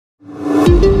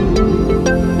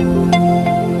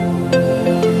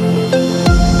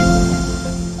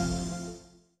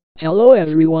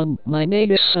everyone, my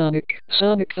name is Sonic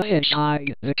the Hedgehog,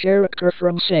 the character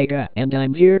from Sega, and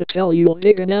I'm here to tell you a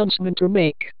big announcement to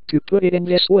make. To put it in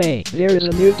this way, there is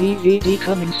a new DVD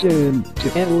coming soon,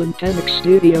 to Evelyn Penick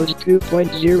Studios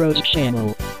 2.0's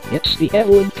channel. It's the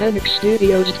Evelyn Penick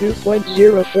Studios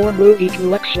 2.0 4-movie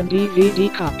collection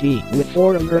DVD copy, with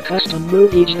 4 of her custom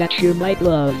movies that you might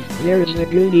love. There is the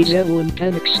Goonies Evelyn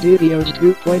Penick Studios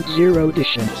 2.0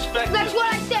 edition. That's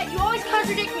what I said! You always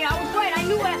contradict me! I was right! I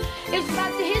knew it was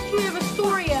about the history of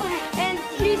Astoria, and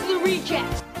these are the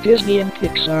rejects. Disney and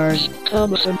Pixar's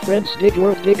Thomas and Friends Big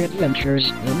World Big Adventures,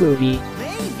 the movie.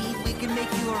 Maybe we can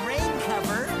make you a rain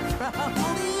cover.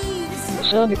 Please.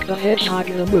 Sonic the Hedgehog,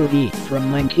 the movie,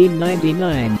 from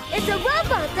 1999. It's a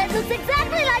robot that looks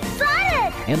exactly like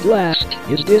Sonic! And last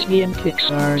is Disney and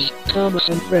Pixar's Thomas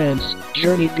and Friends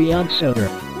Journey Beyond Soda.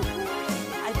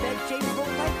 I bet James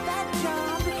won't like that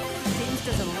job. James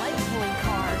doesn't like pulling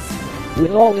cars.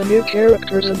 With all the new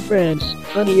characters and friends,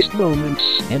 funniest moments,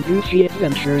 and goofy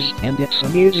adventures, and it's a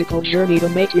musical journey to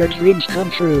make your dreams come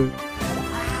true.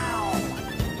 Wow!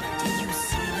 Did you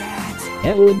see that?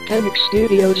 Evelyn Penick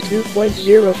Studios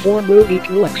 2.0 4-movie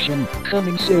collection,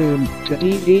 coming soon, to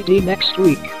DVD next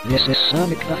week. This is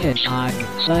Sonic the Hedgehog,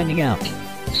 signing out.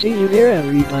 See you there,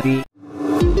 everybody.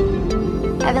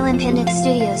 Evelyn Penick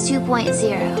Studios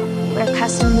 2.0, where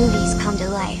custom movies come to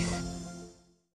life.